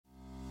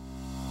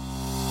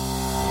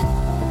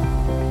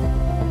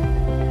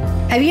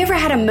Have you ever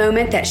had a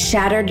moment that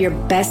shattered your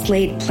best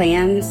laid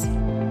plans?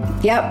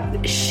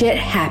 Yep, shit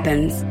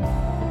happens.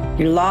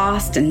 You're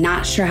lost and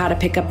not sure how to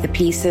pick up the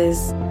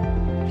pieces.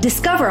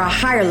 Discover a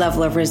higher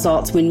level of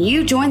results when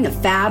you join the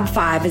Fab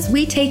Five as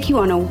we take you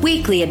on a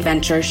weekly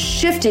adventure,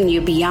 shifting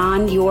you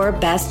beyond your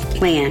best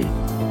plan.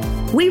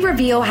 We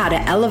reveal how to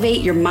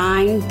elevate your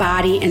mind,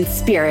 body, and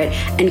spirit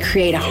and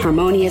create a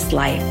harmonious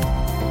life.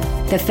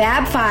 The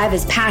Fab Five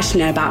is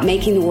passionate about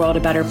making the world a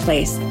better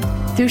place.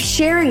 Through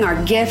sharing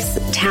our gifts,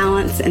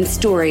 talents, and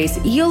stories,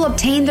 you'll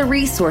obtain the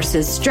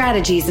resources,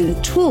 strategies,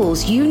 and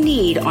tools you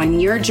need on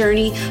your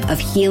journey of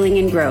healing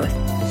and growth.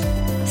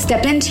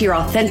 Step into your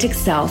authentic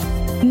self,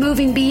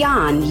 moving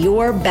beyond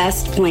your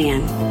best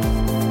plan.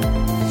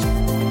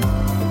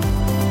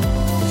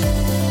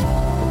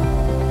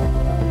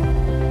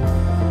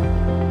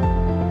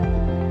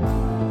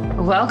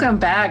 Welcome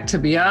back to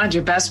Beyond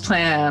Your Best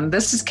Plan.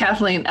 This is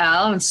Kathleen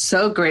L. I'm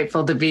so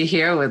grateful to be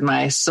here with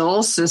my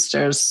soul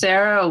sisters,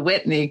 Sarah,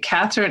 Whitney,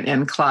 Catherine,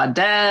 and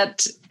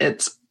Claudette.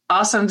 It's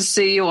awesome to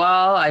see you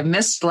all. I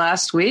missed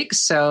last week,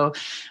 so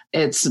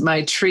it's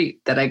my treat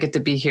that I get to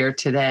be here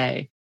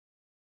today.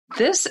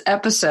 This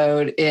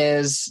episode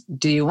is,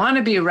 do you want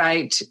to be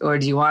right or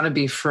do you want to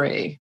be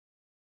free?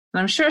 And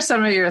I'm sure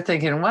some of you are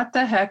thinking, what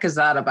the heck is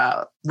that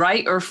about?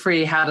 Right or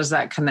free, how does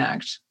that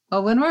connect?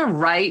 Well, when we're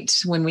right,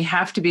 when we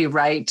have to be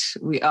right,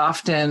 we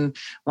often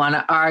want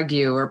to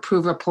argue or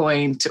prove a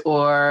point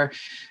or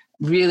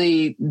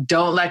really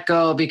don't let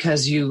go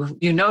because you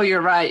know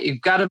you're right.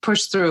 You've got to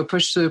push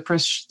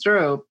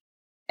through.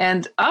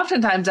 And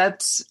oftentimes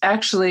that's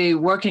actually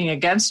working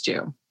against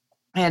you.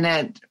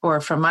 Or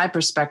from my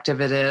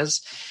perspective, it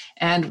is.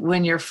 And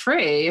when you're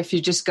free, if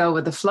you just go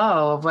with the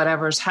flow of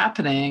whatever's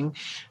happening,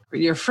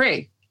 you're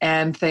free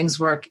and things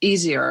work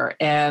easier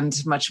and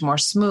much more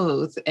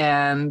smooth.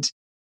 And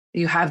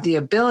you have the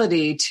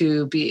ability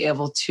to be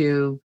able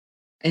to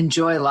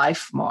enjoy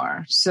life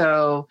more.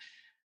 So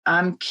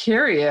I'm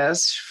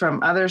curious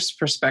from others'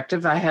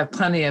 perspective. I have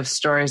plenty of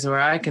stories where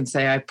I can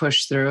say I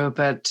pushed through,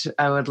 but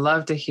I would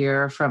love to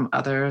hear from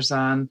others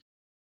on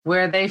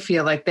where they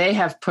feel like they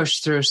have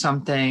pushed through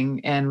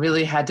something and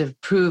really had to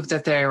prove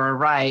that they were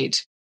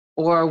right,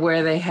 or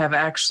where they have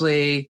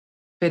actually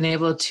been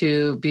able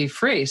to be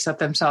free, set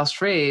themselves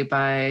free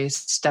by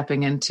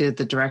stepping into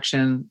the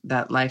direction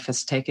that life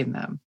has taken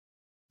them.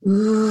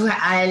 Ooh,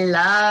 I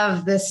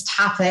love this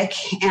topic,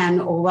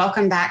 and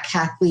welcome back,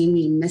 Kathleen.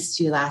 We missed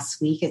you last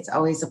week. It's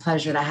always a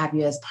pleasure to have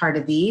you as part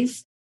of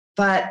these.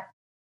 But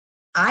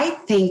I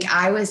think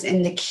I was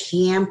in the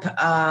camp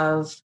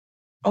of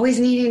always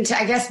needing to,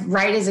 I guess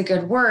right is a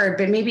good word,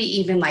 but maybe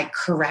even like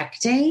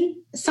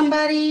correcting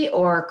somebody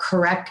or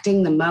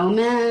correcting the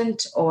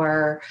moment,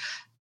 or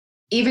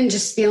even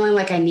just feeling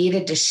like I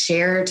needed to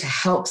share to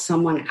help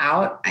someone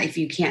out. If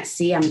you can't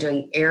see, I'm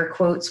doing air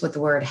quotes with the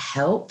word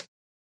help.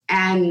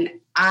 And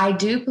I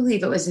do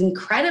believe it was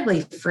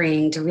incredibly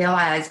freeing to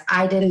realize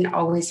I didn't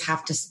always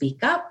have to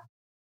speak up.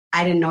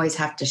 I didn't always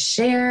have to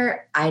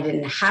share. I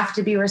didn't have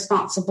to be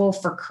responsible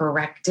for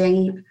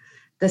correcting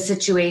the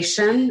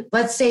situation.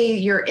 Let's say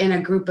you're in a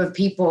group of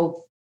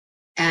people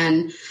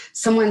and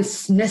someone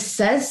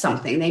says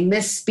something. They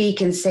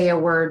misspeak and say a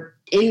word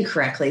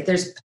incorrectly.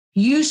 There's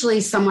usually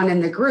someone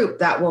in the group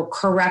that will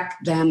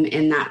correct them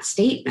in that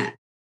statement.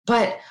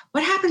 But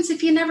what happens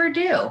if you never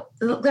do?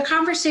 The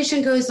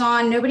conversation goes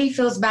on. Nobody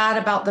feels bad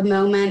about the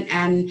moment,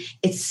 and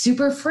it's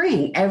super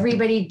freeing.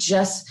 Everybody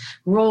just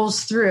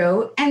rolls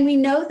through, and we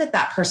know that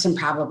that person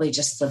probably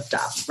just slipped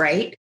up,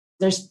 right?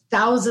 There's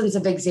thousands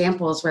of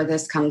examples where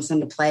this comes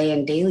into play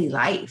in daily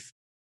life.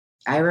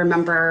 I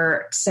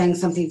remember saying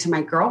something to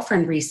my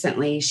girlfriend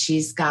recently.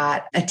 She's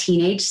got a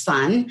teenage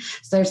son,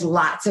 so there's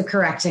lots of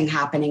correcting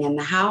happening in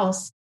the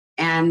house.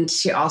 And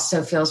she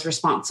also feels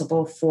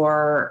responsible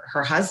for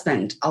her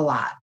husband a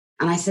lot.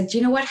 And I said,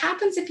 you know, what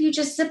happens if you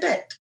just zip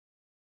it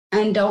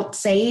and don't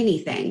say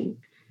anything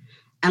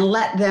and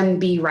let them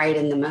be right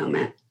in the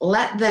moment?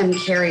 Let them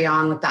carry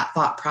on with that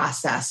thought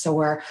process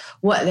or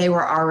what they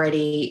were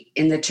already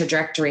in the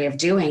trajectory of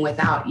doing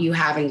without you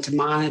having to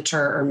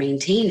monitor or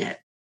maintain it.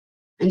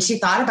 And she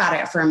thought about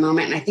it for a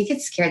moment, and I think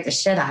it scared the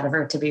shit out of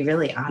her, to be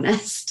really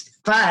honest.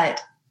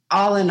 But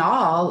all in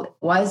all,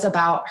 was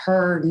about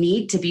her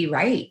need to be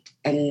right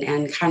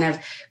and kind of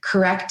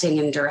correcting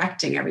and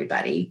directing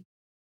everybody.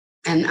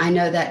 And I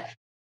know that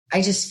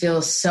I just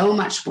feel so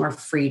much more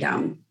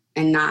freedom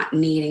and not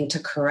needing to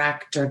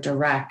correct or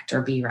direct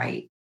or be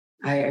right.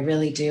 I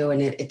really do.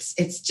 And it's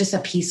just a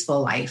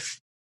peaceful life,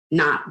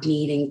 not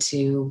needing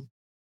to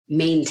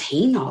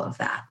maintain all of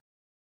that.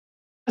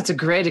 That's a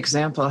great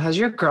example. Has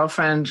your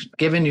girlfriend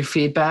given you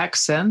feedback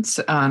since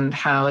on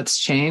how it's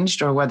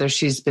changed, or whether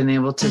she's been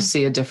able to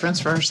see a difference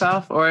for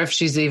herself, or if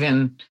she's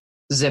even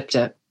zipped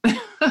it? I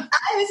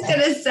was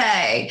going to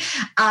say,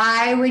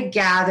 I would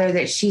gather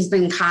that she's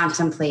been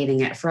contemplating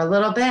it for a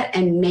little bit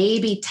and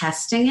maybe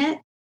testing it,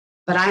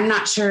 but I'm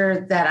not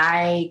sure that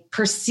I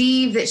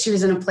perceive that she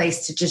was in a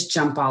place to just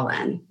jump all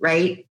in,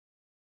 right?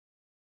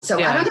 So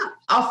yeah. I don't know.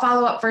 I'll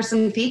follow up for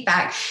some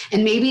feedback.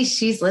 And maybe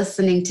she's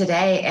listening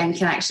today and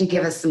can actually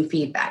give us some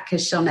feedback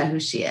because she'll know who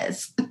she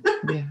is.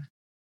 Yeah.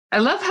 I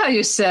love how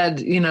you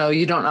said,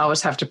 you don't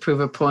always have to prove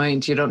a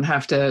point. You don't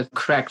have to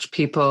correct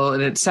people.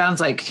 And it sounds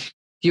like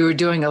you were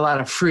doing a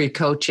lot of free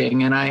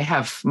coaching. And I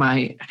have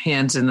my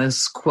hands in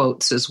those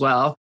quotes as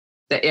well,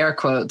 the air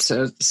quotes.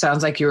 So it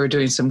sounds like you were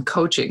doing some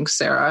coaching,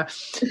 Sarah,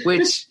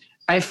 which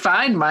I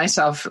find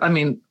myself,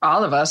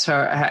 all of us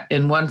are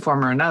in one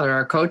form or another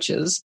are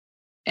coaches.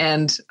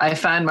 And I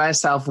find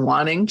myself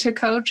wanting to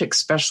coach,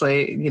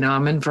 especially,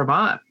 I'm in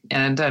Vermont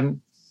and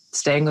I'm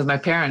staying with my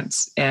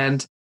parents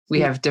and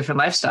we have different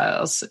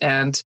lifestyles.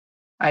 And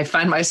I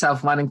find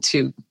myself wanting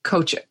to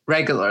coach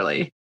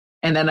regularly.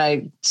 And then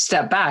I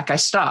step back, I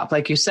stop,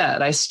 like you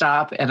said, I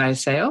stop and I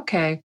say,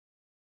 okay,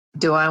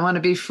 do I want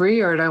to be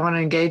free or do I want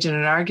to engage in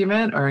an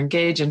argument or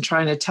engage in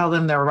trying to tell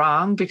them they're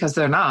wrong because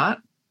they're not?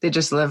 They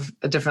just live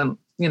a different,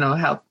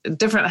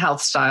 different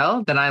health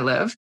style than I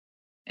live.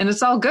 And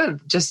it's all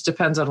good. Just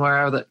depends on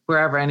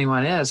wherever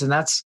anyone is. And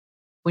that's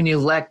when you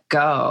let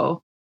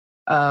go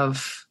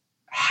of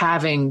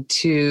having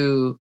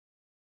to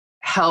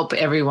help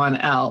everyone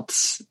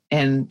else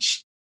and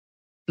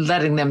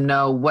letting them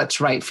know what's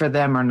right for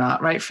them or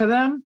not right for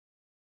them,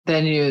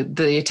 then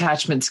the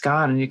attachment's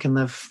gone and you can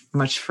live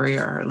much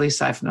freer. At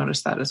least I've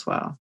noticed that as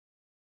well.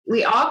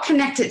 We all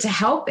connect it to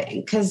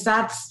helping because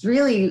that's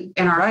really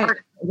in our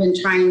heart been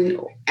trying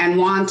and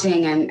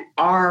wanting and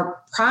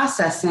are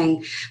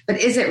processing, but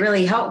is it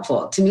really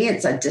helpful? To me,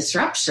 it's a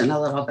disruption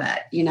a little bit,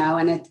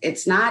 and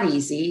it's not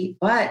easy,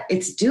 but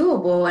it's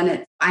doable.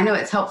 And I know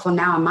it's helpful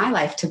now in my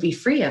life to be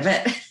free of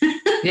it.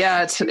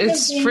 Yeah,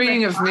 it's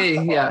freeing of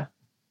me. Yeah.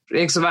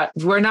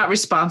 We're not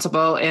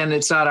responsible and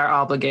it's not our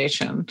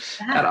obligation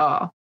at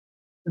all.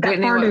 That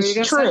part is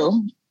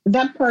true.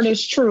 That part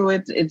is true.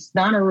 It's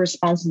not a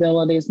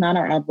responsibility. It's not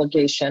our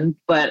obligation.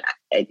 But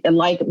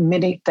like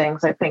many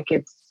things, I think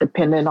it's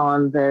dependent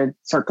on the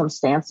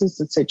circumstances,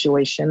 the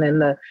situation, and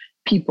the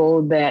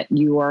people that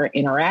you are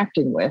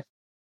interacting with.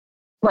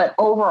 But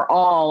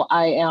overall,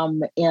 I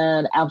am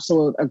in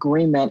absolute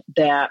agreement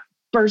that,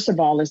 first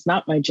of all, it's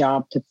not my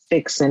job to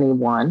fix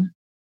anyone.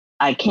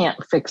 I can't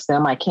fix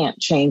them. I can't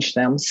change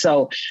them.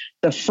 So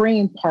the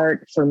freeing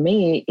part for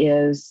me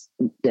is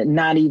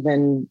not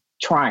even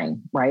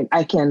trying, right?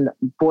 I can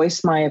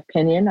voice my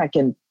opinion. I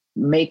can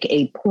make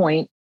a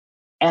point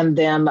and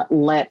then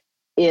let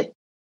it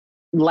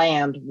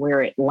land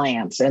where it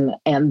lands. And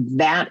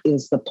that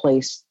is the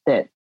place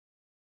that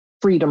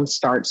freedom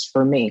starts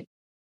for me.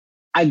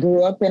 I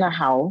grew up in a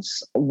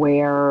house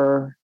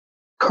where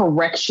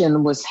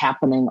correction was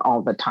happening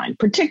all the time,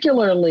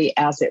 particularly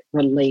as it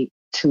relates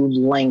to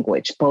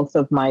language. Both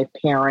of my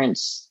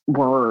parents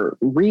were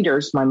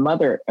readers. My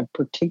mother, a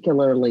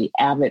particularly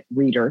avid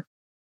reader.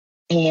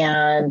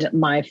 And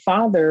my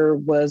father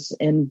was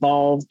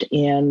involved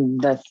in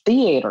the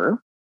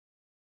theater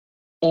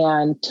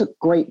and took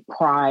great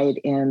pride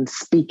in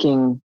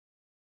speaking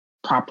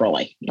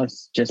properly.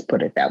 Let's just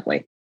put it that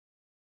way.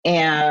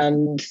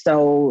 And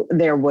so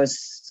there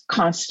was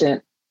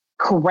constant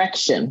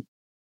correction.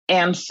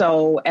 And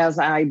so as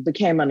I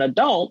became an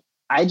adult,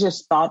 I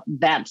just thought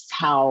that's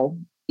how,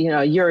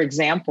 your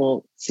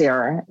example,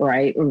 Sarah,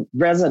 right,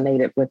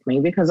 resonated with me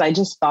because I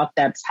just thought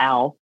that's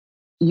how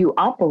you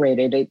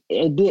operated.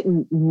 I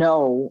didn't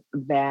know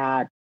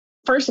that,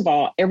 first of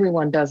all,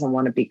 everyone doesn't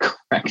want to be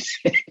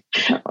corrected.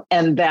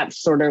 And that's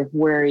sort of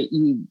where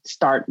you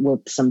start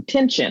with some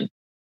tension.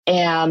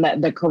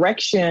 And the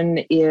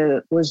correction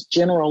was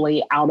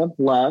generally out of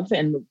love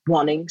and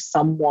wanting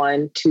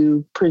someone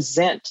to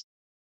present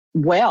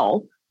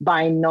well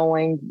by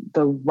knowing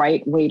the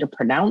right way to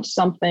pronounce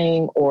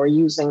something or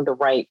using the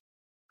right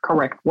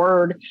correct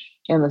word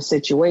in the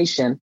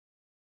situation.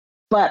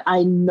 But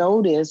I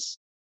noticed,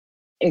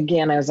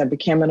 again, as I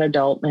became an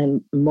adult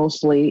and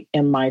mostly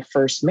in my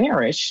first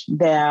marriage,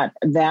 that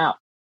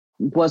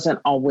wasn't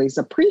always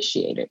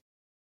appreciated.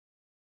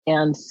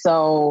 And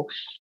so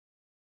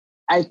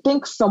I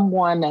think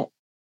someone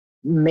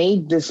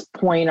made this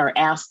point or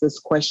asked this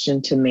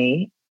question to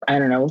me, I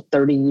don't know,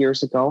 30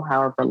 years ago,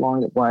 however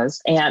long it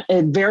was. And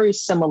a very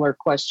similar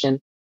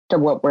question to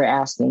what we're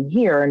asking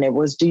here. And it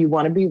was, do you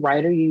want to be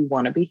right or do you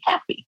want to be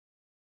happy?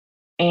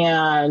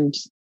 And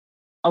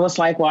I was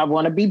like, well, I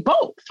want to be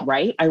both,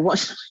 right? I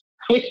want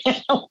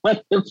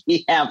to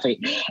be happy.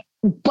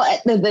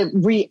 But the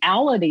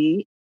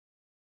reality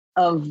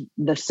of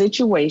the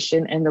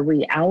situation and the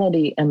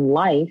reality in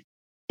life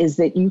is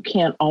that you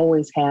can't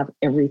always have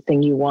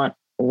everything you want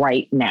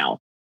right now.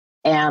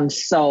 And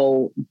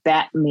so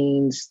that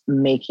means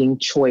making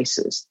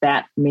choices.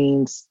 That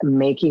means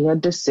making a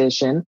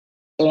decision.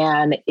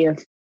 And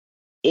if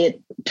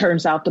it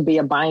turns out to be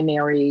a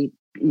binary,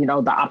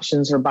 the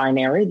options are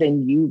binary,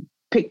 then you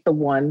pick the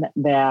one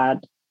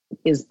that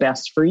is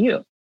best for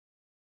you.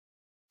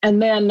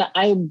 And then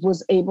I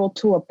was able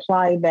to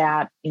apply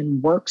that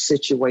in work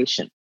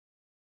situation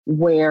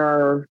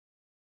where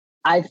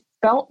I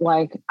felt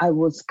like I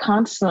was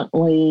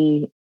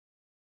constantly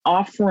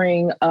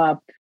offering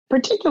up,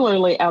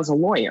 particularly as a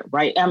lawyer,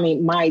 right? I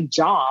mean, my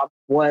job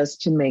was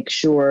to make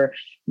sure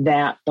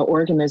that the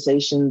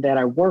organization that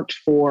I worked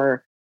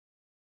for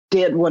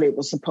did what it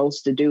was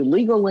supposed to do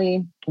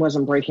legally,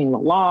 wasn't breaking the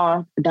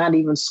law, not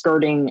even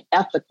skirting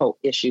ethical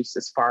issues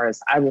as far as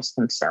I was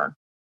concerned.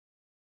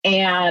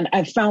 And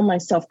I found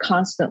myself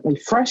constantly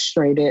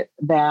frustrated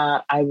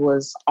that I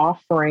was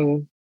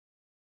offering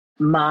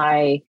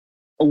my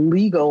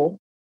legal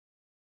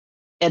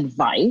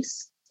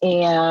advice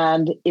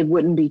and it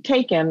wouldn't be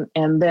taken.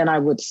 And then I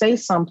would say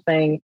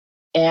something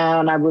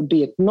and I would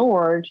be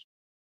ignored.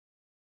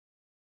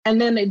 And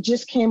then it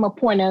just came a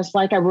point, it's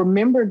like I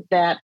remembered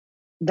that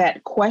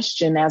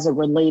question as it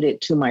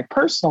related to my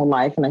personal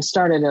life. And I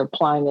started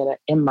applying it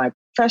in my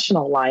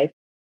professional life.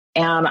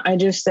 And I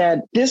just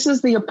said, this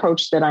is the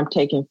approach that I'm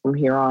taking from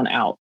here on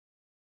out.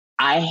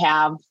 I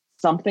have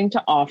something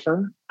to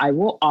offer. I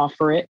will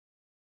offer it.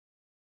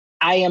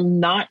 I am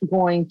not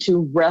going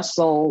to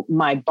wrestle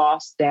my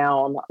boss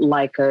down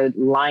like a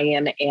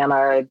lion and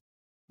a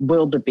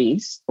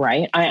wildebeest,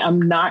 right? I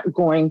am not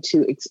going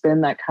to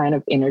expend that kind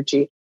of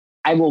energy.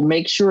 I will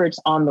make sure it's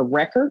on the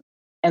record,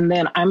 and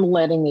then I'm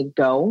letting it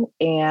go.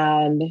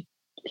 And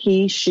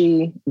he,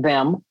 she,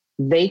 them,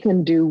 they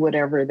can do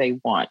whatever they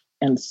want.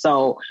 And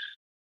so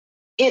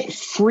it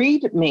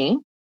freed me.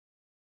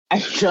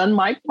 I've done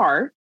my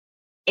part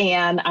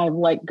and I've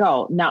let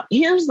go. Now,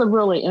 here's the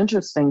really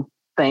interesting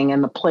thing,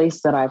 and the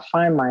place that I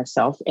find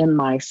myself in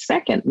my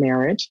second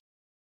marriage.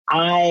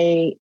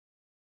 I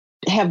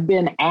have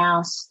been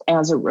asked,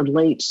 as it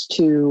relates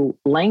to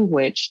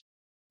language,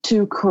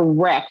 to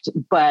correct,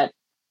 but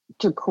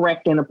to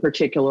correct in a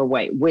particular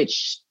way,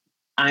 which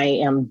I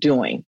am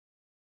doing.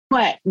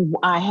 But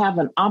I have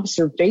an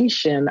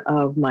observation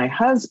of my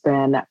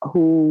husband,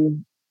 who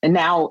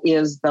now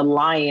is the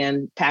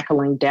lion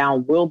tackling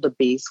down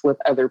wildebeest with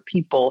other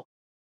people,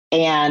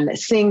 and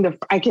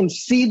I can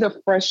see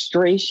the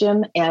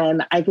frustration,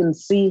 and I can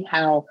see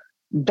how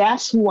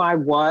that's who I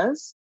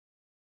was,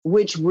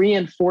 which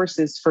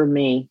reinforces for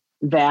me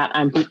that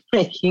I'm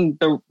making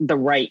the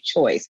right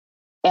choice.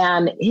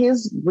 And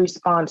his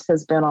response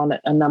has been on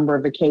a number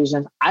of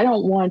occasions, I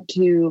don't want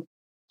to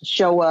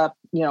show up,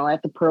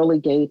 at the pearly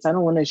gates. I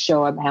don't want to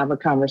show up, have a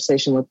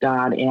conversation with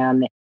God,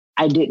 and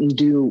I didn't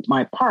do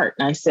my part.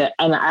 And I said,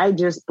 and I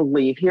just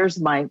believe, here's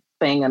my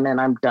thing, and then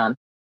I'm done.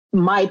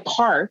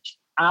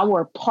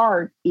 Our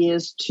part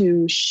is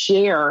to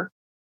share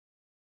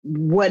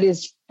what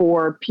is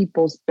for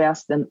people's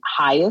best and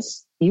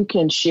highest. You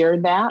can share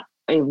that,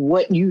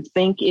 what you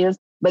think is,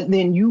 but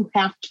then you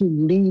have to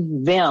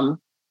leave them,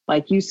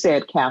 like you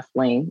said,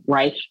 Kathleen,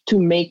 right, to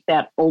make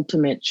that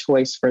ultimate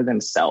choice for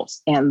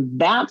themselves. And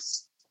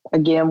that's,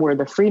 again, where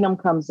the freedom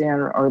comes in,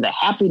 or the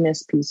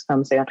happiness piece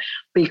comes in,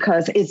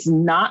 because it's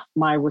not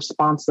my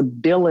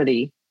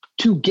responsibility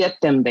to get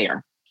them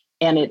there.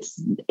 And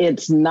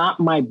it's not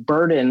my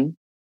burden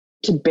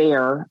to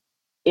bear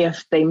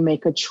if they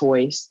make a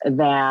choice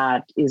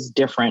that is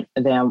different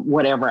than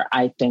whatever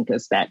I think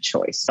is that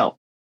choice. So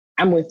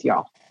I'm with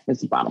y'all, is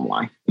the bottom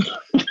line.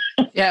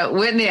 Yeah,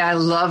 Whitney, I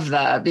love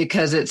that,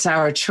 because it's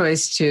our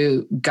choice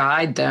to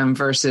guide them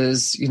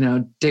versus,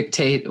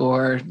 dictate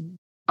or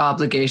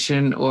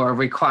obligation or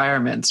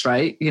requirements,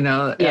 right?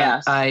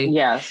 Yes.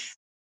 Yes.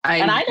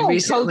 And I don't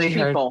coach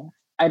people.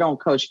 I don't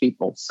coach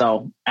people.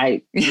 So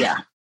yeah.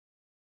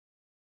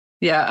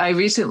 Yeah, I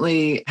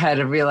recently had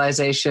a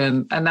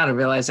realization, not a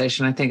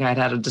realization, I think I'd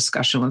had a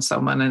discussion with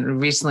someone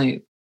and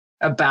recently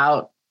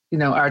about,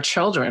 our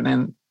children,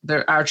 and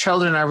our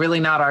children are really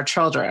not our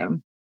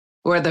children.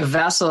 We're the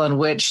vessel in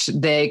which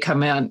they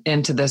come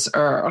into this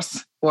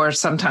earth, or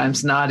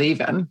sometimes not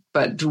even,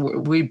 but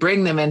we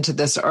bring them into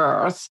this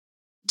earth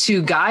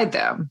to guide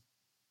them.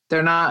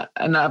 They're not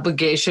an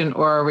obligation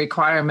or a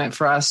requirement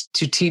for us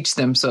to teach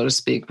them, so to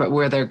speak, but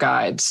we're their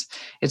guides.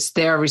 It's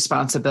their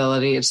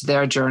responsibility. It's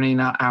their journey,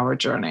 not our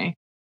journey.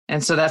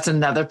 And so that's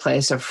another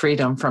place of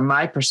freedom from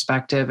my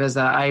perspective, is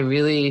that I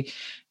really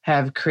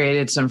have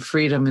created some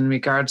freedom in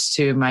regards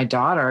to my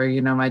daughter.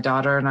 My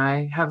daughter and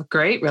I have a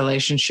great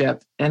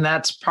relationship, and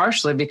that's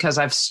partially because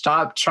I've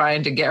stopped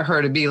trying to get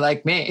her to be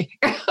like me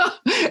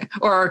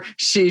or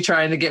she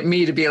trying to get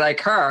me to be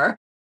like her.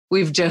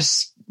 We've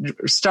just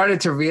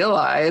started to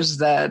realize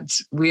that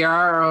we are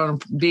our own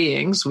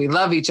beings. We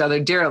love each other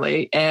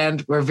dearly,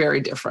 and we're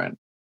very different.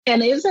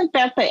 And isn't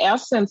that the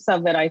essence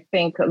of it? I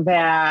think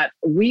that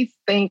we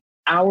think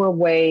our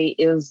way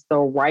is the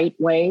right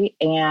way.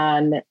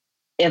 And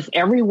if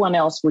everyone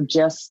else would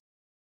just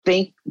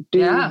think,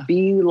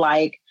 be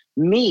like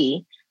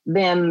me,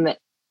 then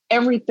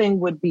everything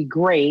would be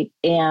great.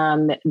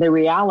 And the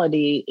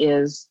reality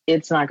is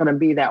it's not going to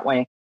be that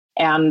way.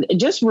 And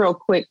just real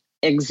quick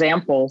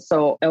example.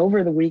 So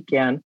over the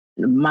weekend,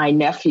 my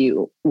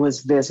nephew was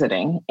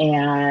visiting,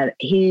 and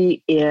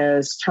he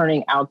is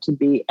turning out to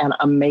be an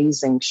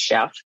amazing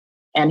chef.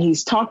 And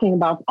he's talking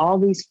about all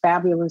these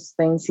fabulous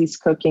things he's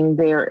cooking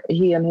there.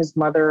 He and his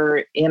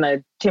mother in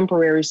a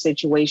temporary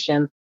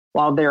situation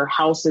while their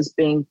house is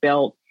being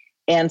built.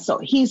 And so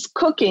he's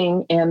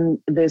cooking in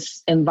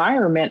this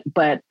environment,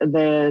 but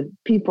the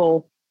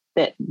people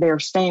that they're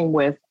staying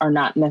with are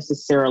not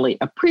necessarily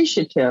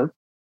appreciative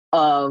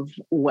of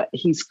what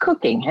he's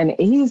cooking. And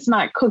he's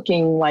not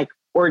cooking like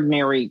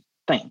ordinary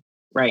thing,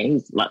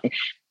 right?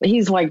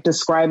 He's like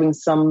describing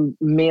some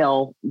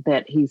meal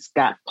that he's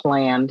got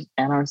planned.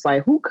 And I was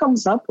like, who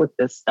comes up with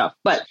this stuff?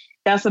 But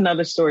that's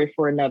another story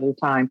for another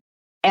time.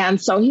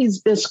 And so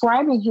he's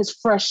describing his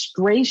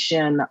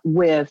frustration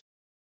with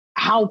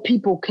how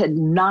people could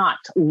not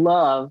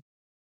love,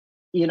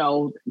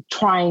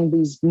 trying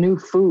these new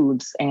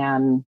foods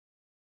and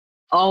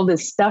all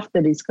this stuff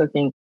that he's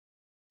cooking.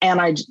 And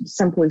I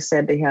simply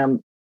said to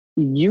him,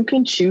 you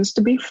can choose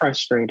to be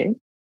frustrated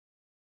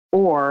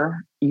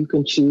or you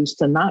can choose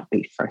to not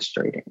be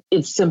frustrated.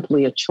 It's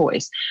simply a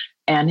choice.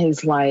 And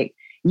he's like,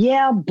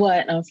 yeah,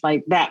 but I was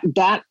like,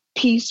 that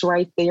piece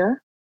right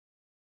there,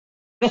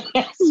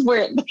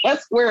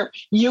 that's where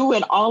you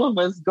and all of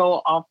us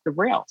go off the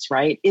rails,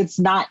 right? It's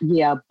not,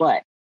 yeah,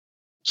 but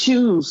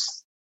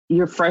choose.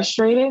 You're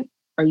frustrated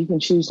or you can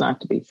choose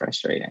not to be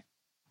frustrated.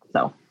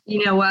 So.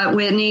 You know what,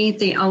 Whitney?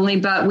 The only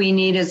butt we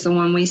need is the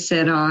one we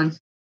sit on.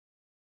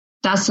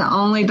 That's the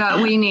only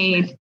butt we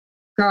need.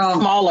 Girl.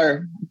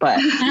 Smaller butt.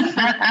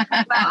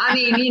 Well, I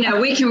mean,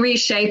 we can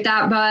reshape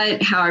that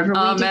butt however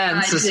we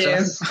decide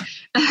to.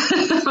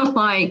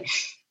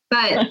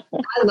 But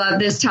I love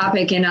this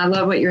topic and I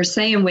love what you're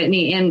saying,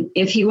 Whitney. And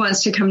if he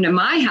wants to come to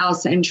my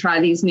house and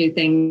try these new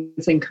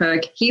things and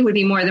cook, he would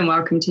be more than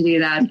welcome to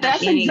do that.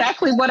 That's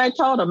exactly what I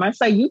told him. I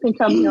say, you can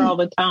come here all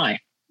the time.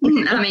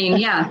 I mean,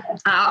 yeah,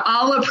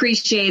 I'll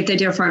appreciate the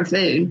different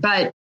food.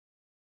 But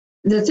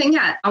the thing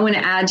that I want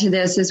to add to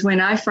this is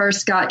when I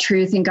first got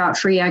Truth and got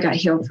free, I got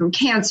healed from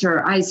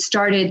cancer. I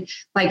started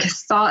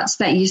thoughts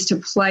that used to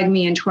plague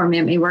me and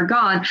torment me were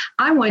gone.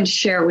 I wanted to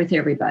share it with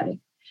everybody.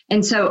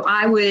 And so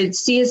I would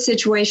see a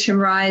situation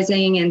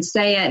rising and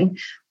say it. And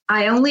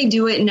I only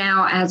do it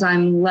now as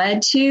I'm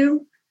led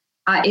to.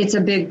 It's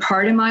a big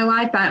part of my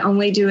life, but I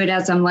only do it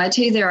as I'm led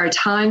to. There are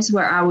times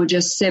where I would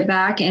just sit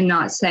back and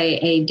not say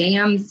a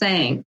damn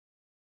thing.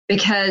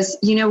 Because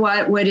you know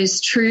what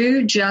is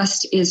true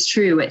just is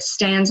true. It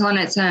stands on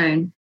its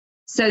own.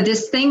 So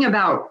this thing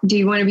about do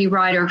you want to be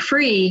right or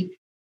free,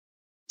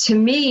 to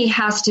me,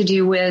 has to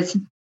do with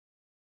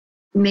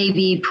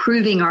maybe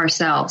proving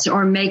ourselves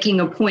or making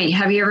a point.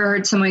 Have you ever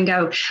heard someone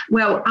go,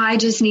 well, I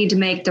just need to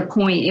make the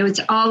point. It's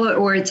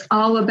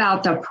all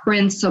about the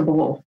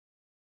principle.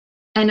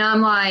 And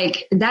I'm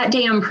like, that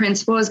damn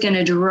principle is going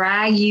to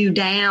drag you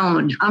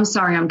down. I'm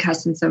sorry, I'm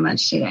cussing so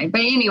much today.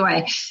 But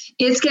anyway,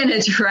 it's going to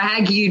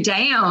drag you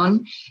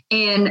down.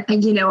 And,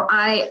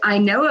 I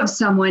know of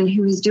someone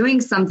who is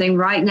doing something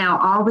right now,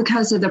 all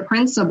because of the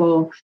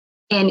principle.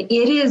 And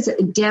it is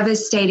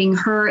devastating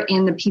her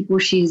and the people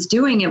she's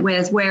doing it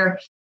with,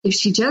 where if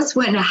she just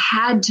wouldn't have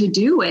had to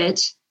do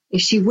it, if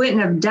she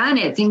wouldn't have done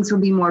it, things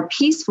would be more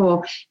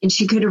peaceful and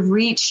she could have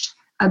reached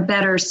a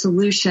better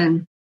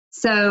solution.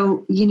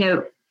 So,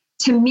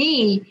 to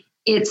me,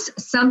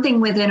 it's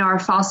something within our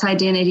false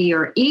identity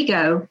or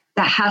ego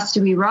that has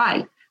to be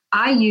right.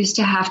 I used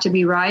to have to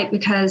be right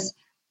because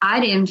I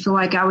didn't feel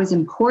like I was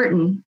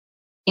important.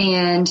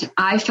 And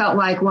I felt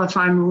like, well, if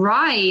I'm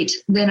right,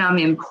 then I'm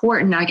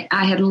important.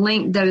 I had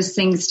linked those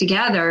things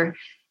together.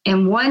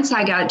 And once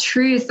I got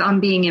truth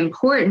on being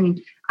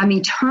important, I'm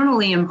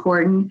eternally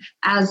important,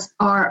 as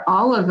are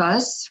all of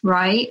us,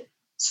 right?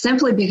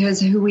 Simply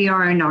because of who we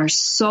are in our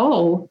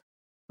soul.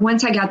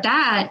 Once I got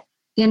that,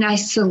 then I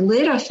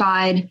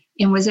solidified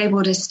and was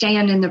able to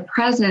stand in the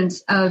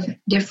presence of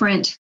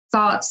different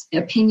thoughts,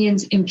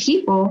 opinions, and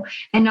people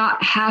and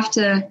not have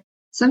to.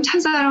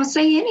 Sometimes I don't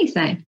say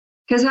anything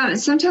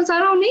because sometimes I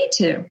don't need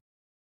to.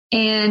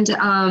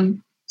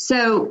 And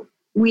so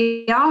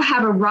we all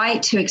have a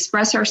right to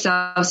express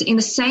ourselves in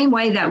the same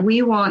way that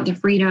we want the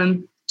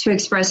freedom to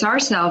express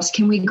ourselves.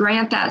 Can we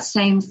grant that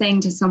same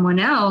thing to someone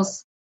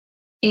else?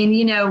 And,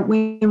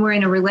 when we're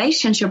in a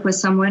relationship with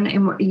someone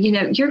and,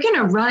 you're going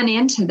to run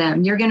into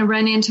them. You're going to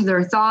run into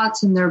their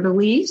thoughts and their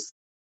beliefs.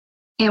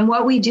 And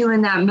what we do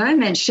in that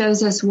moment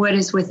shows us what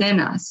is within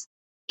us.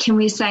 Can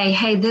we say,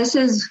 hey, this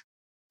is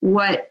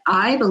what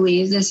I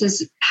believe. This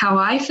is how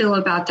I feel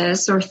about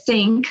this, or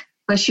think.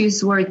 Let's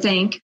use the word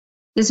think.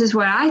 This is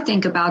what I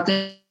think about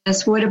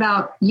this. What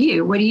about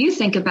you? What do you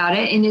think about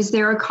it? And is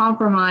there a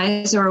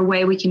compromise or a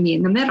way we can meet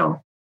in the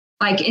middle?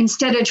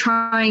 Instead of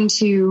trying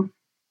to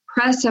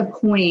press a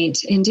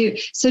point and do.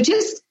 So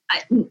just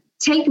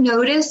take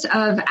notice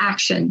of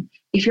action.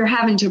 If you're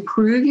having to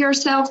prove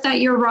yourself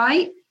that you're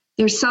right,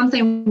 there's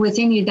something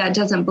within you that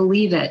doesn't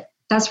believe it.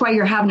 That's why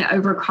you're having to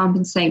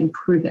overcompensate and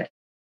prove it.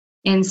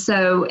 And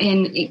so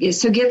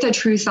get the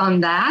truth on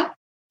that.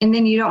 And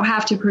then you don't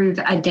have to prove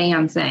a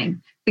damn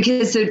thing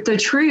because the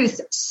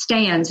truth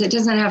stands. It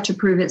doesn't have to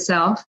prove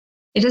itself.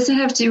 It doesn't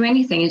have to do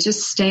anything. It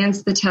just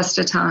stands the test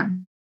of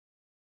time.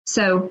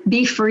 So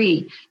be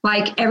free.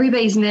 Like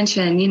everybody's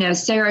mentioned,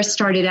 Sarah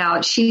started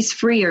out, she's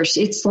freer.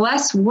 It's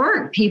less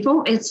work,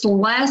 people. It's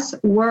less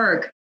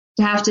work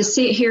to have to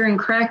sit here and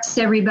correct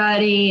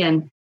everybody.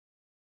 And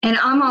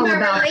I'm all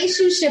about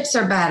relationships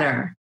are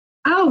better.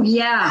 Oh,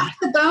 yeah.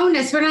 That's the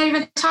bonus. We're not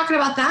even talking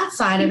about that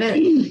side of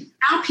it.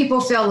 now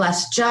people feel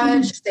less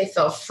judged. They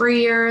feel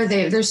freer.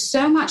 There's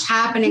so much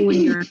happening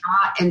when you're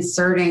not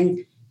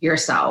inserting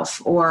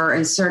yourself or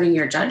inserting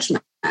your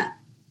judgment.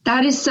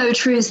 That is so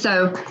true.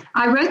 So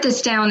I wrote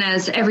this down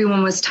as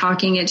everyone was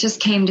talking. It just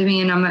came to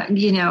me,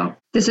 and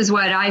this is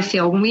what I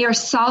feel. When we are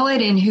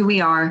solid in who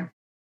we are,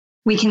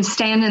 we can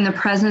stand in the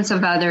presence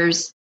of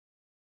others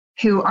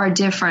who are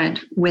different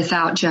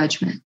without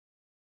judgment,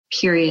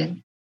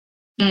 period.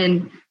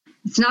 And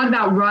it's not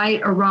about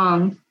right or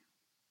wrong.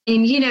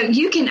 And,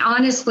 you can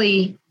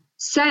honestly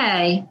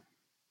say,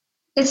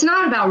 it's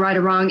not about right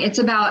or wrong. It's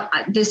about,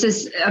 this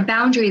is a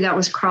boundary that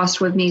was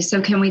crossed with me.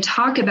 So can we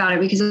talk about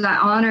it? Because I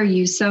honor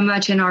you so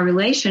much in our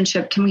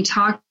relationship. Can we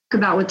talk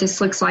about what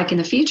this looks like in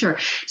the future?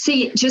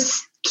 See,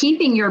 just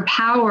keeping your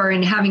power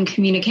and having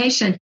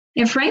communication.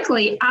 And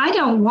frankly, I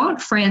don't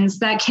want friends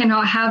that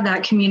cannot have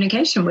that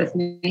communication with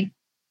me,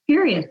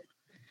 period.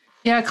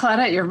 Yeah,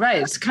 Claudette, you're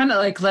right. It's kind of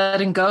like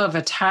letting go of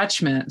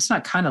attachment. It's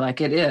not kind of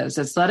like it is.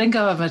 It's letting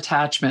go of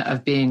attachment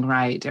of being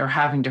right or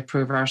having to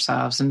prove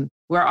ourselves. And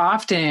we're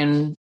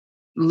often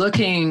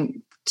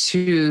looking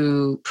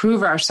to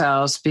prove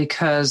ourselves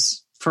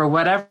because for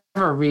whatever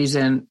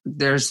reason,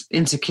 there's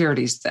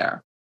insecurities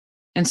there.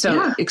 And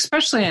so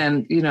especially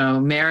in,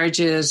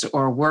 marriages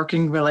or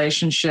working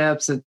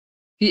relationships,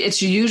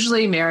 it's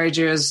usually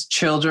marriages,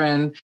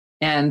 children,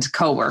 and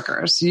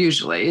coworkers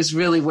usually is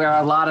really where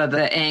a lot of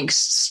the angst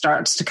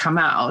starts to come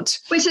out.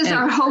 Which is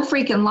our whole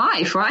freaking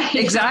life, right?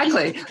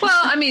 Exactly.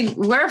 Well,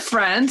 we're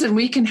friends and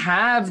we can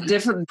have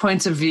different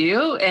points of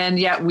view, and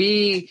yet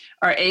we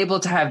are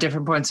able to have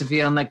different points of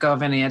view and let go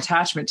of any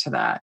attachment to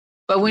that.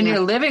 But when you're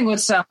living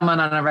with someone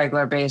on a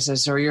regular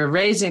basis, or you're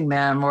raising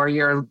them, or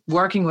you're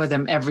working with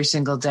them every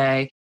single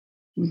day,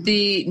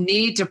 the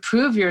need to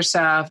prove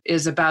yourself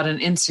is about an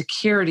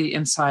insecurity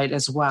inside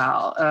as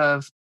well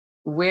of,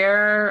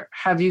 where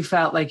have you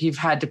felt like you've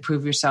had to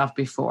prove yourself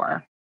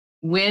before?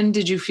 When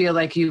did you feel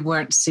like you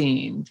weren't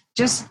seen?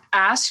 Just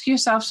ask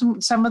yourself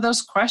some of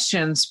those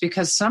questions,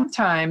 because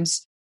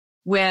sometimes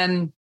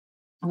when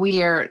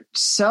we are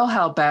so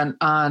hell-bent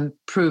on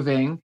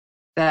proving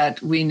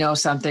that we know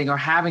something or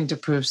having to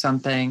prove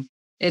something,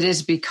 it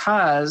is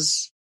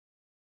because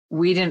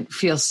we didn't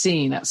feel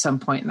seen at some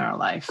point in our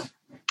life.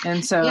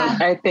 And so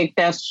I think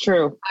that's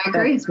true. I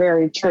agree. That's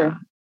very true.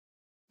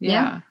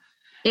 Yeah.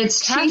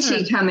 It's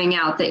Chi-Chi coming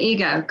out, the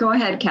ego. Go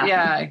ahead,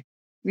 Catherine.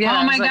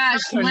 Yeah. Oh my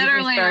gosh.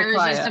 Literally, I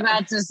was just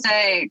about to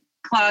say,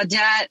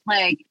 Claudette,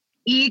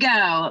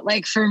 ego,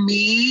 for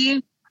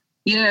me,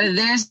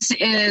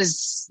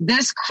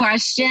 this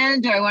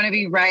question, do I want to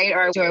be right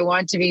or do I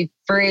want to be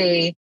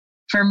free?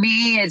 For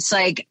me, it's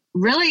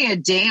really a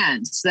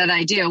dance that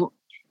I do.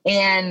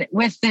 And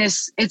with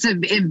this, it's a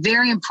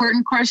very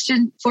important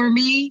question for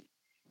me,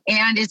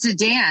 and it's a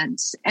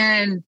dance.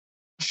 And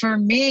for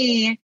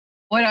me,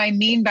 what I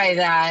mean by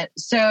that,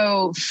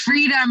 so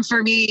freedom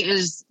for me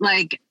is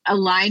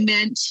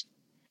alignment,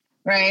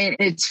 right?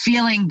 It's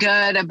feeling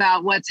good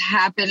about what's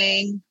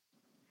happening.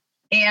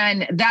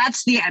 And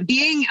that's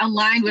being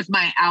aligned with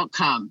my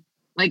outcome,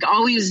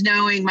 always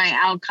knowing my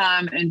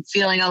outcome and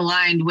feeling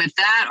aligned with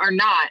that or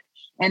not.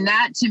 And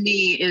that to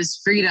me is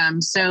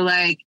freedom. So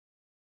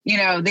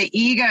the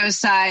ego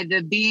side,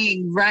 the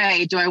being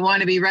right, do I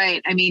want to be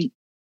right?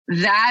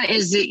 That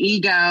is the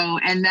ego.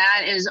 And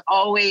that is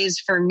always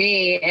for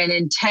me an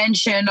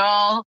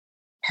intentional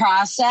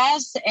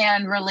process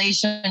and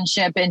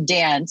relationship and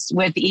dance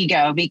with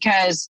ego.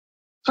 Because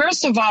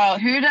first of all,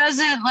 who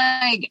doesn't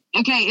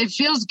it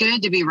feels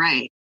good to be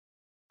right.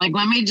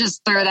 Let me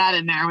just throw that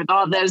in there with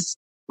all this,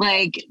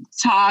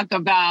 talk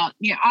about,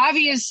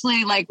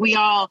 obviously, we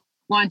all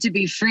want to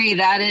be free.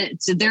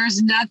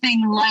 There's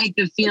nothing like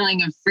the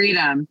feeling of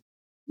freedom,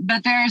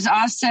 but there's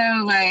also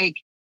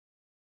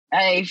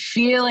a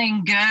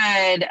feeling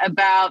good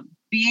about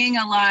being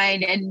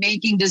aligned and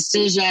making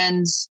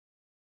decisions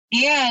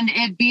and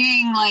it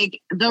being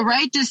the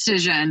right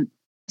decision.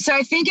 So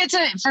I think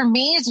for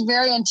me, it's a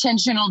very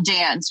intentional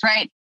dance,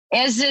 right?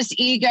 Is this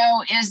ego?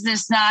 Is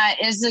this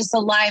not? Is this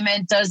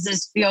alignment? Does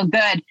this feel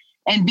good?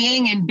 And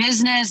being in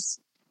business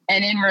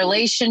and in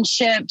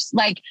relationships,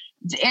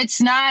 it's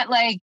not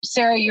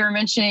Sarah, you were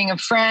mentioning a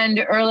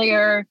friend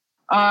earlier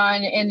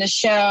on in the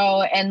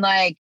show, and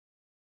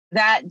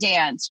that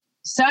dance.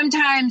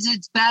 Sometimes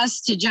it's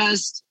best to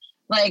just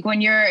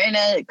when you're in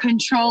a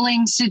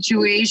controlling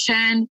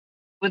situation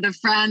with a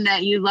friend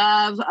that you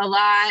love a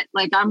lot.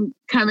 I'm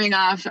coming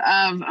off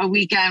of a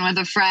weekend with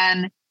a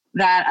friend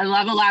that I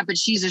love a lot, but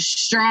she's a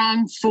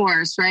strong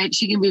force, right?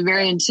 She can be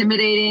very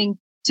intimidating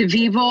to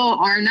people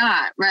or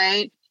not,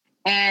 right?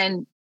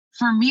 And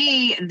for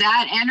me,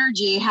 that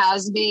energy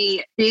has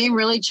me being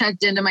really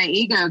checked into my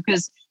ego,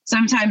 because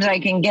sometimes I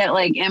can get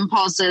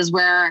impulses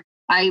where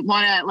I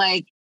want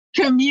to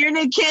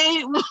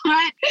communicate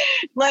what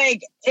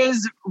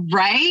is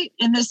right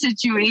in the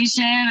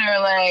situation,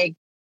 or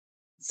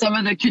some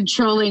of the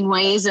controlling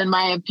ways in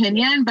my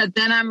opinion. But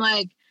then I'm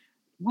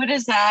what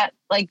is that?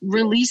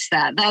 Release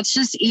that. That's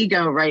just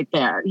ego right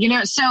there.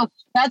 So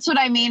that's what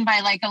I mean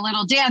by a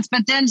little dance.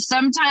 But then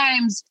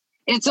sometimes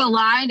it's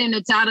aligned and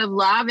it's out of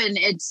love. And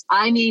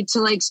I need to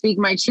like speak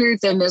my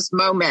truth in this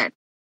moment.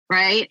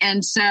 Right.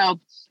 And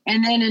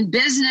then in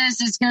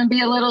business, it's going to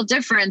be a little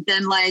different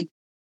than like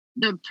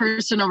the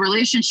personal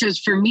relationships.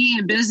 For me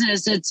in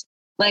business, it's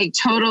like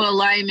total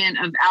alignment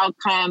of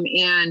outcome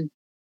and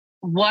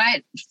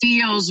what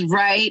feels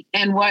right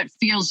and what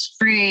feels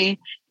free.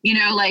 You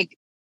know, like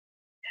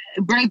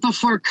right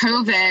before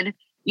COVID,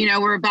 you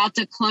know, we're about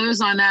to close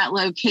on that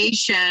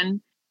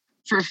location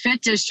for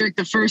Fit District,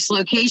 the first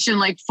location,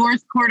 like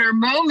fourth quarter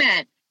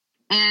moment.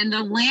 And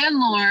the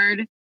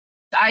landlord,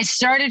 I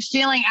started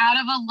feeling out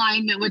of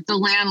alignment with the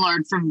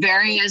landlord for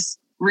various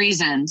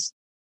reasons.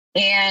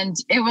 And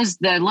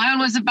the loan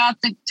was about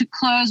to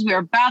close. We were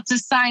about to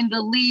sign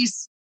the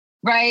lease,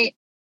 right?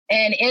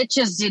 And it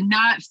just did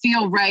not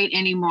feel right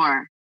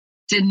anymore.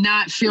 Did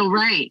not feel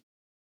right.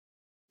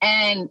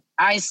 And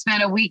I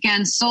spent a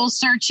weekend soul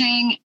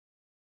searching,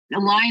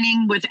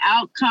 aligning with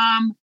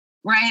outcome,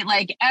 right?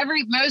 Like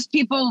most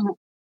people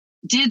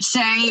did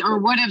say or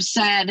would have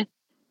said,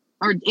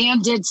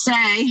 and did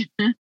say,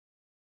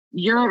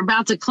 you're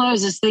about to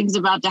close. This thing's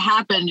about to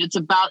happen. It's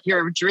about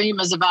your dream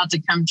is about to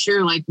come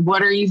true. Like,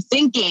 what are you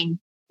thinking?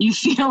 You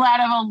feel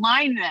out of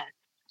alignment,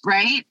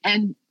 right?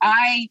 And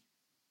I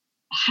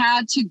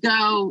had to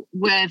go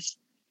with,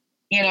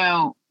 you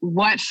know,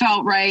 what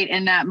felt right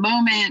in that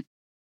moment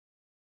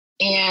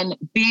and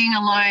being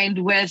aligned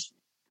with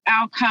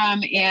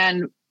outcome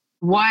and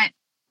what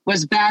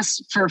was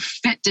best for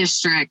Fit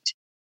District.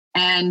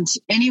 And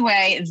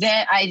anyway,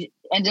 then I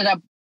ended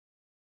up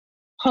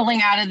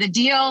pulling out of the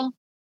deal,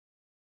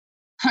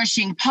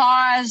 pushing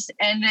pause.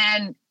 And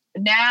then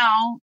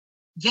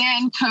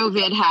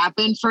COVID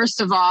happened, first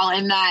of all,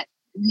 and that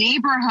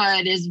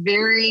neighborhood is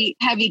very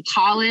heavy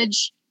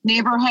college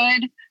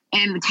neighborhood.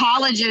 And the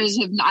colleges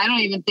I don't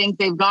even think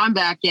they've gone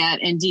back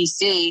yet in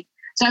DC.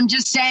 So I'm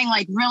just saying,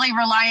 like, really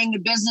relying the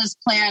business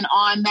plan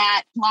on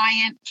that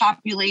client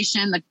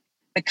population,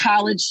 the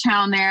college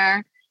town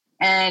there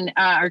and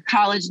or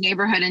college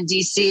neighborhood in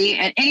DC.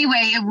 And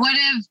anyway, it would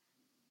have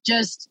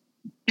just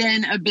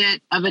been a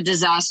bit of a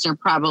disaster,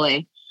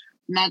 probably.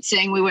 I'm not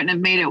saying we wouldn't have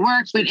made it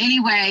work, but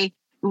anyway,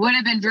 it would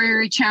have been very,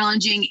 very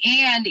challenging.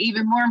 And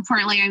even more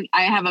importantly,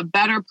 I have a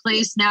better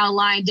place now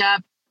lined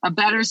up, a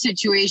better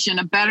situation,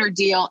 a better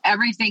deal.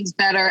 Everything's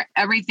better.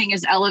 Everything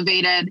is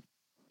elevated.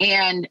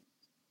 And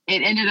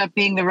it ended up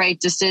being the right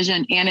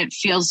decision, and it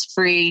feels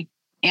free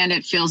and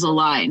it feels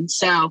aligned.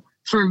 So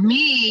for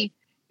me,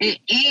 I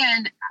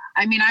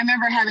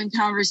remember having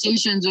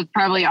conversations with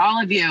probably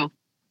all of you,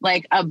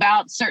 like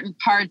about certain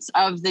parts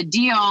of the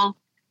deal.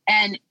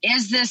 And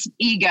is this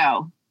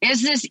ego?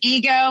 Is this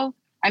ego?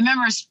 I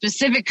remember a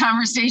specific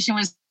conversation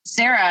with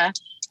Sarah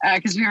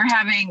because we were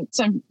having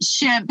some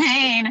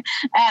champagne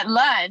at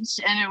lunch,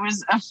 and it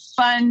was a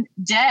fun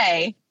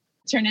day.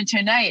 Turned into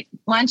a night,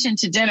 lunch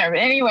into dinner. But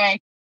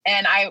anyway,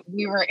 and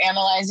we were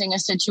analyzing a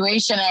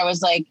situation. I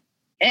was like,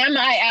 am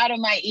I out of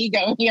my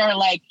ego here?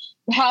 Like,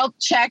 help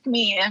check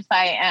me if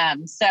I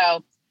am.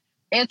 So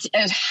it's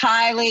a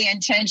highly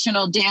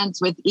intentional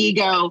dance with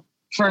ego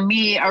for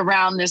me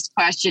around this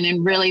question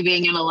and really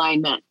being in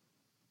alignment.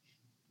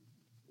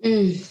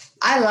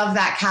 I love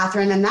that,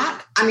 Catherine. And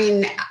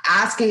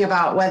asking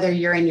about whether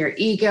you're in your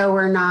ego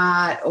or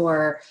not,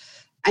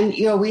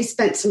 we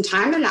spent some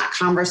time in that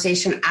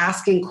conversation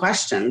asking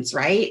questions,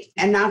 right?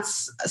 And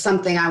that's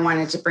something I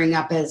wanted to bring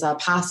up as a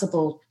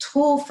possible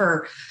tool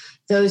for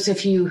those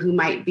of you who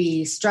might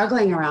be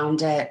struggling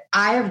around it.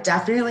 I have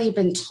definitely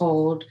been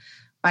told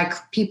by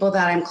people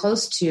that I'm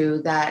close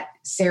to that,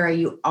 Sarah,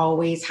 you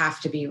always have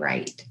to be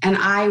right. And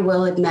I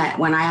will admit,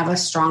 when I have a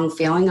strong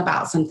feeling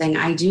about something,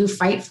 I do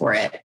fight for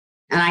it.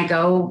 And I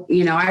go,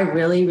 I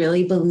really,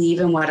 really believe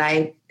in what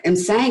I am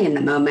saying in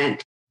the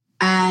moment.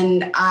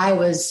 And I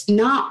was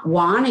not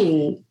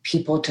wanting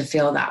people to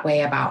feel that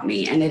way about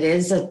me. And it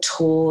is a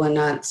tool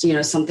and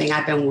something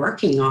I've been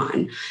working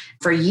on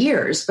for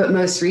years. But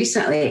most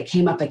recently it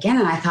came up again.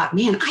 And I thought,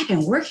 man, I've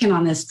been working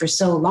on this for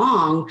so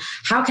long.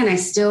 How can I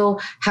still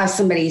have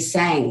somebody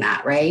saying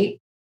that, right?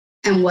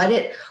 And what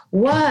it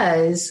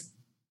was,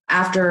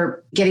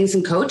 after getting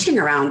some coaching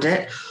around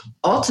it,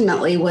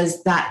 ultimately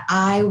was that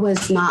I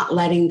was not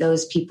letting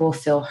those people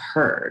feel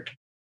heard.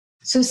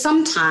 So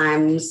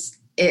sometimes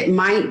it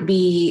might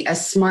be a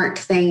smart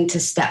thing to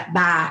step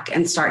back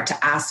and start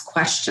to ask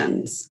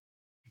questions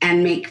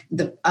and make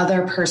the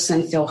other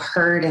person feel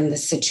heard in the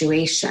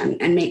situation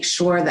and make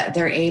sure that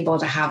they're able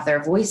to have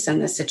their voice in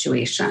the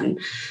situation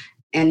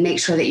and make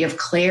sure that you have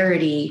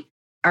clarity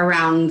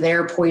around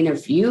their point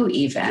of view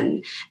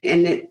even.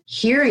 And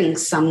hearing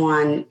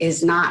someone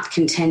is not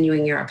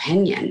continuing your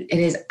opinion. It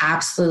is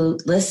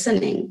absolute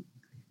listening.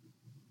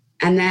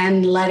 And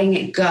then letting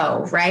it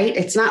go, right?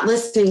 It's not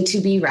listening to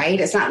be right.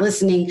 It's not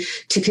listening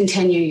to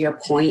continue your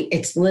point.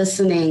 It's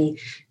listening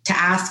to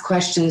ask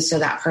questions so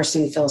that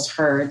person feels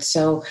heard.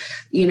 So,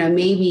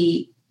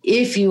 maybe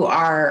if you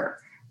are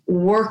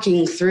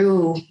working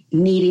through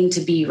needing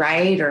to be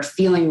right or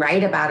feeling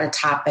right about a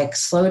topic,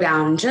 slow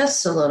down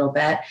just a little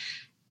bit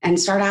and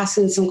start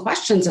asking some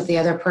questions of the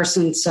other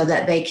person so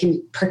that they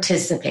can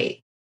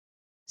participate.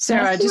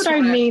 Sarah, I just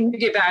want to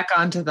get back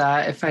onto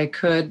that, if I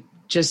could,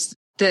 just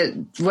that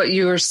what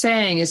you were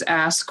saying is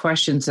ask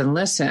questions and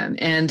listen,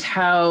 and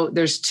how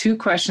there's two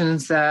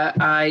questions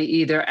that I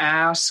either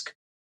ask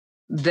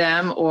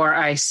them or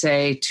I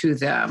say to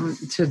them,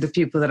 to the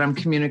people that I'm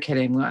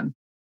communicating with.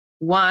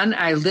 One,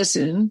 I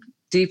listen,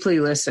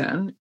 deeply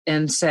listen,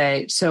 and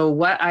say, so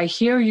what I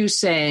hear you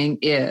saying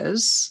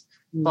is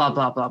blah,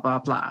 blah, blah, blah,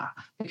 blah.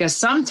 Because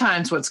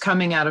sometimes what's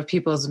coming out of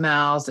people's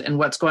mouths and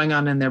what's going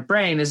on in their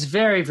brain is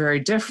very, very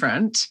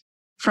different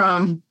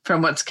from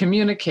what's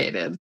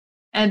communicated.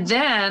 And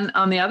then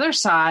on the other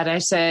side,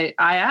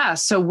 I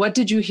ask, so what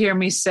did you hear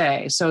me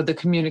say? So the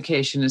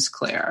communication is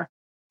clear.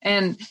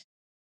 And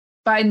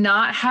by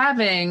not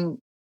having,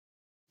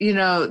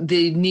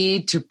 the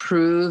need to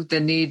prove, the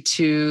need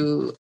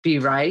to be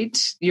right,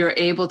 you're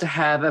able to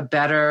have a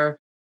better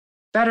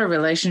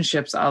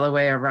relationships all the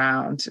way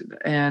around.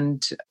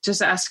 And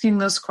just asking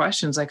those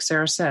questions, like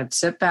Sarah said,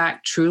 sit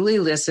back, truly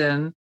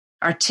listen,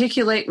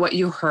 articulate what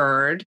you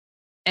heard,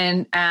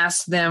 and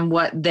ask them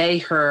what they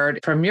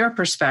heard from your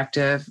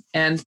perspective.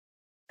 And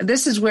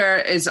this is where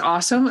it's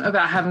awesome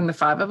about having the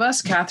five of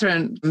us.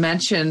 Catherine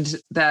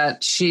mentioned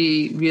that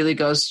she really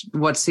goes,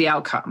 what's the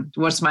outcome?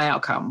 What's my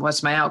outcome?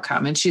 What's my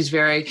outcome? And she's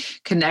very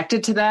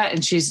connected to that,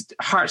 and she's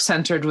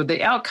heart-centered with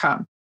the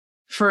outcome.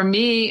 For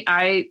me,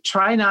 I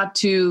try not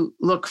to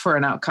look for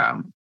an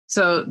outcome.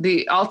 So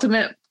the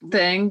ultimate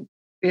thing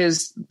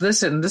is,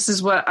 listen, this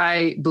is what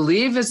I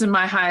believe is in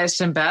my highest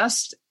and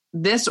best,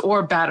 this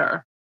or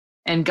better,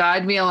 and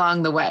guide me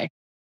along the way.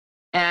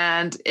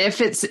 And if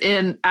it's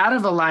out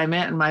of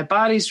alignment and my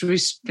body's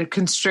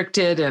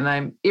constricted and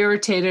I'm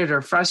irritated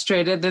or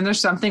frustrated, then there's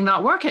something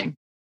not working.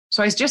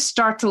 So I just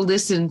start to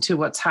listen to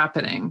what's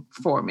happening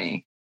for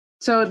me.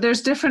 So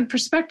there's different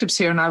perspectives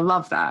here, and I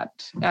love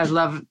that. I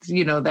love,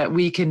 that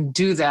we can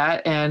do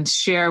that and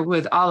share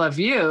with all of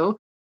you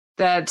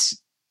that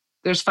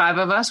there's five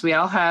of us. We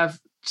all have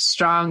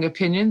strong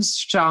opinions,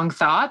 strong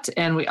thoughts,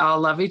 and we all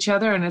love each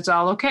other, and it's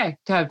all okay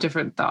to have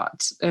different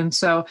thoughts. And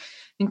so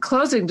in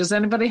closing, does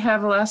anybody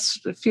have a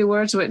few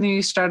words? Whitney,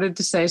 you started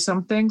to say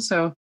something.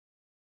 So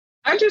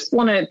I just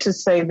wanted to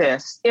say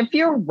this. If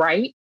you're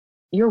right,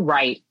 you're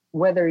right.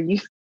 Whether you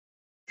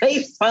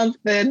say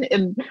something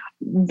and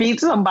beat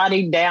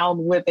somebody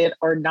down with it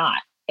or not.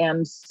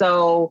 And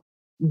so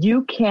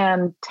you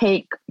can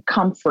take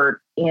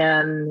comfort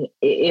in,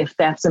 if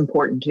that's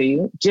important to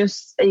you,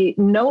 just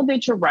know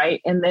that you're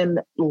right. And then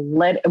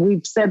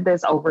we've said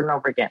this over and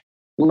over again,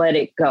 let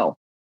it go.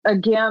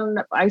 Again,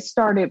 I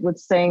started with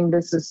saying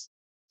this is,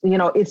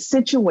 it's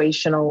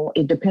situational.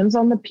 It depends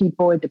on the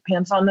people. It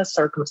depends on the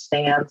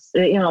circumstance.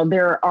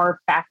 There are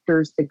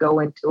factors that go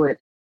into it.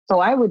 So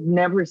I would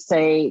never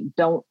say,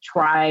 don't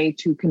try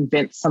to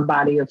convince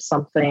somebody of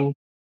something,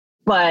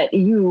 but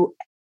you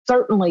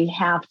certainly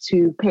have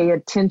to pay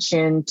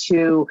attention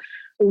to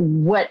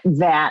what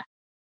that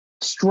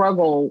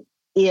struggle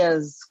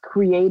is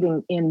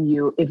creating in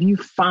you if you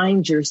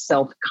find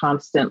yourself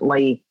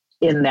constantly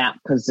in that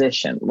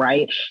position,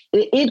 right?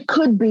 It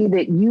could be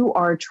that you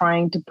are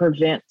trying to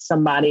prevent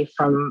somebody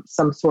from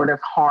some sort of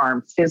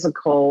harm,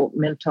 physical,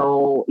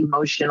 mental,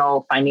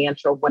 emotional,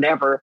 financial,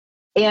 whatever.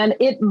 And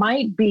it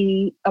might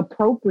be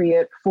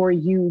appropriate for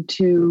you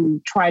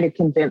to try to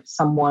convince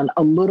someone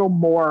a little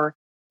more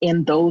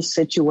in those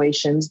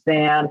situations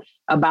than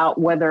about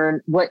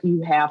what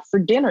you have for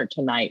dinner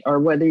tonight, or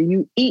whether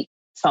you eat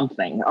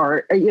something,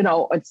 or,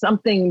 it's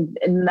something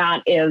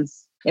not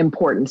as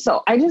important.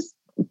 So I just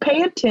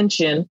pay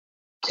attention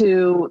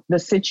to the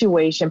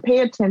situation,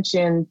 pay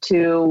attention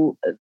to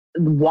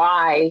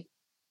why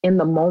in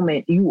the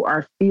moment you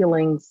are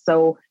feeling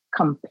so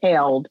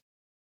compelled.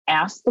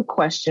 Ask the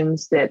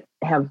questions that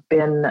have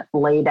been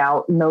laid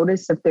out.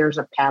 Notice if there's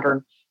a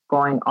pattern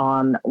going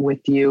on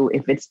with you,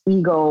 if it's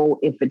ego,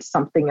 if it's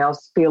something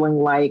else, feeling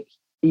like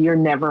you're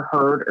never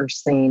heard or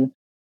seen,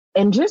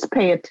 and just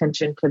pay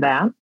attention to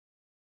that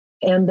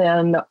and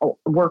then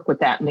work with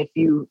that. And if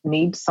you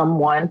need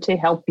someone to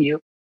help you,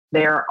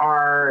 there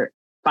are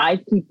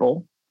 5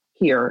 people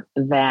here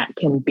that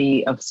can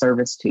be of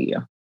service to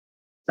you.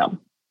 So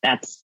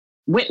that's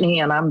Whitney,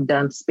 and I'm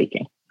done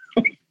speaking.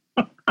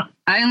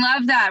 I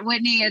love that,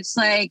 Whitney. It's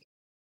like,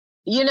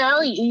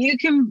 you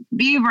can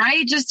be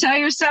right. Just tell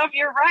yourself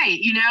you're right,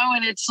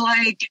 and it's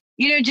like,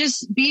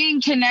 just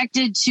being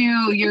connected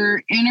to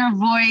your inner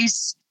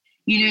voice.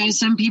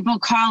 Some people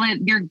call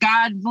it your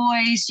God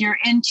voice, your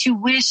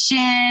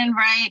intuition,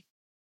 right?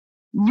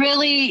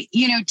 Really,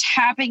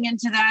 tapping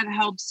into that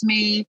helps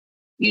me,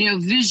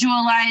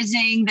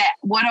 visualizing that.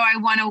 What do I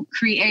want to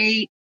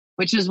create?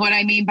 Which is what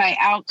I mean by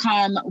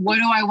outcome. What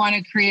do I want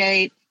to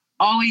create?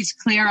 Always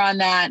clear on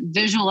that,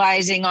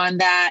 visualizing on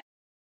that.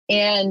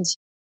 And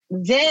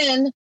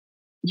then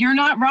you're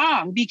not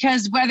wrong,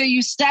 because whether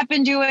you step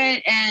into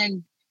it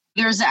and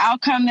there's an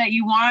outcome that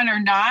you want or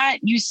not,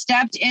 you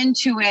stepped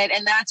into it,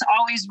 and that's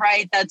always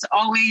right. That's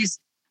always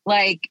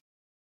like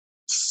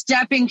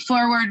stepping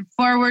forward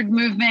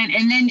movement.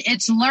 And then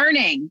it's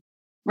learning,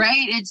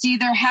 right? It's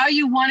either how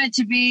you want it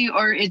to be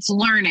or it's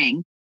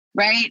learning,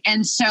 right?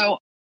 And so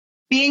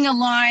being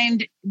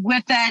aligned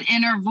with that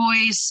inner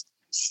voice,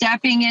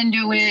 stepping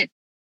into it,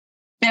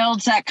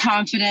 builds that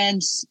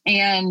confidence,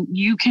 and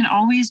you can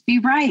always be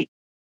right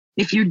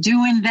if you're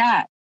doing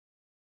that.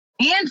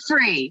 And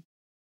free,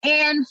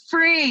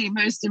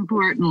 most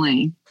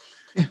importantly.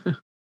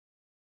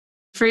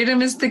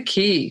 Freedom is the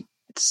key.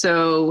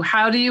 So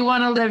how do you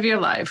want to live your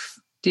life?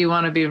 Do you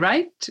want to be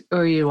right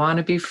or you want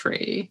to be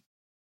free?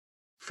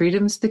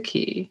 Freedom's the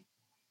key.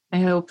 I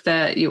hope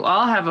that you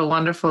all have a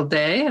wonderful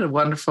day and a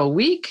wonderful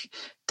week.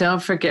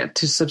 Don't forget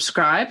to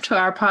subscribe to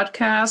our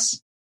podcast.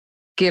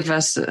 Give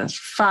us a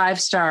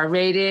 5-star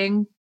rating.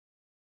 Of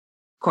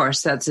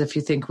course, that's if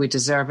you think we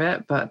deserve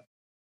it, but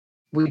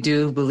we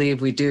do believe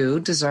we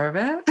do deserve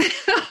it.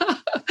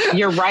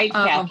 You're right,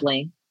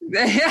 Kathleen.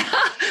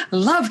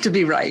 Love to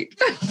be right.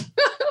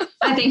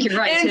 I think you're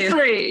right, and too.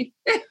 Free.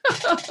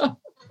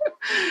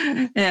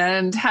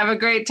 And have a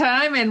great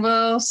time, and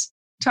we'll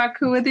talk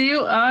with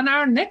you on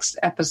our next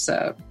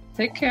episode.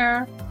 Take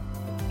care.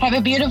 Have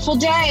a beautiful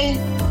day.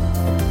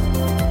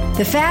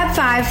 The Fab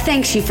Five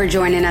thanks you for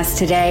joining us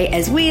today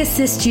as we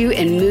assist you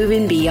in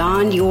moving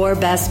beyond your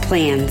best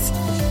plans.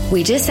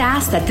 We just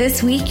ask that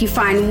this week you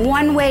find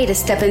one way to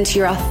step into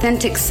your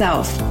authentic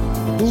self.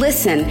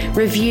 Listen,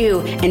 review,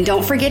 and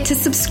don't forget to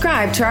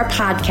subscribe to our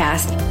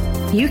podcast.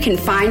 You can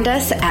find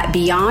us at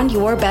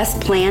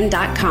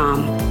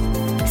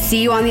beyondyourbestplan.com.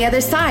 See you on the other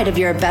side of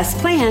your best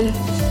plan.